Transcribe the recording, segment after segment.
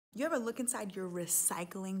You ever look inside your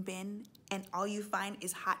recycling bin and all you find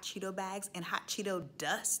is hot Cheeto bags and hot Cheeto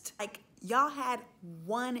dust? Like, y'all had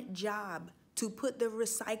one job to put the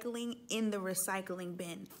recycling in the recycling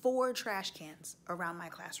bin. 4 trash cans around my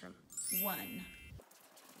classroom. 1,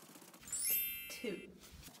 2,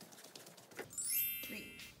 3,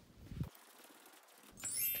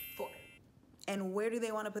 4. And where do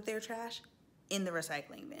they want to put their trash? In the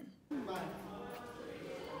recycling bin.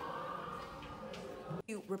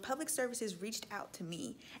 Republic Services reached out to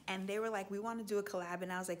me and they were like, we want to do a collab,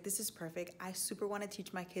 and I was like, this is perfect. I super want to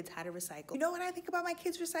teach my kids how to recycle. You know what I think about my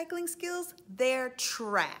kids' recycling skills? They're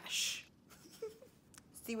trash.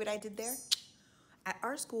 See what I did there? At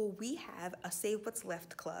our school, we have a Save What's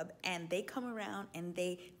Left club, and they come around and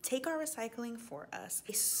they take our recycling for us.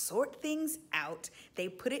 They sort things out, they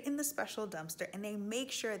put it in the special dumpster, and they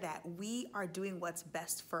make sure that we are doing what's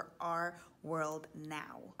best for our world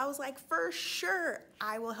now. I was like, for sure,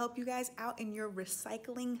 I will help you guys out in your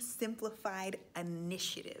Recycling Simplified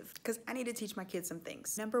initiative, because I need to teach my kids some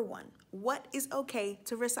things. Number 1, what is okay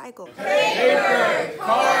to recycle? Paper,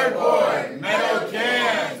 cardboard, metal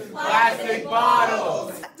cans, plastic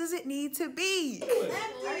bottles. What does it need to be?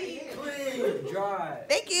 Empty, clean, dry.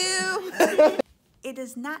 Thank you. It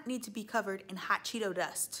does not need to be covered in hot Cheeto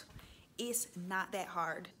dust. It's not that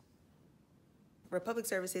hard. Republic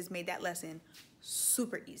Services made that lesson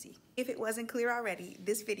super easy. If it wasn't clear already,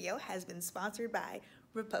 this video has been sponsored by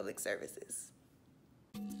Republic Services.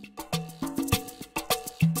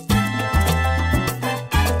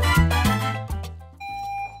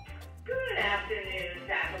 Good afternoon,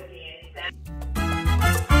 faculty and staff.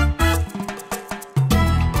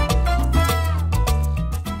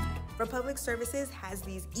 Republic Services has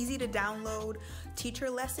these easy to download teacher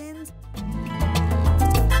lessons.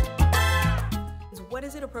 What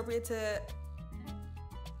is it appropriate to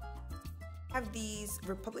have these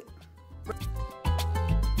Republic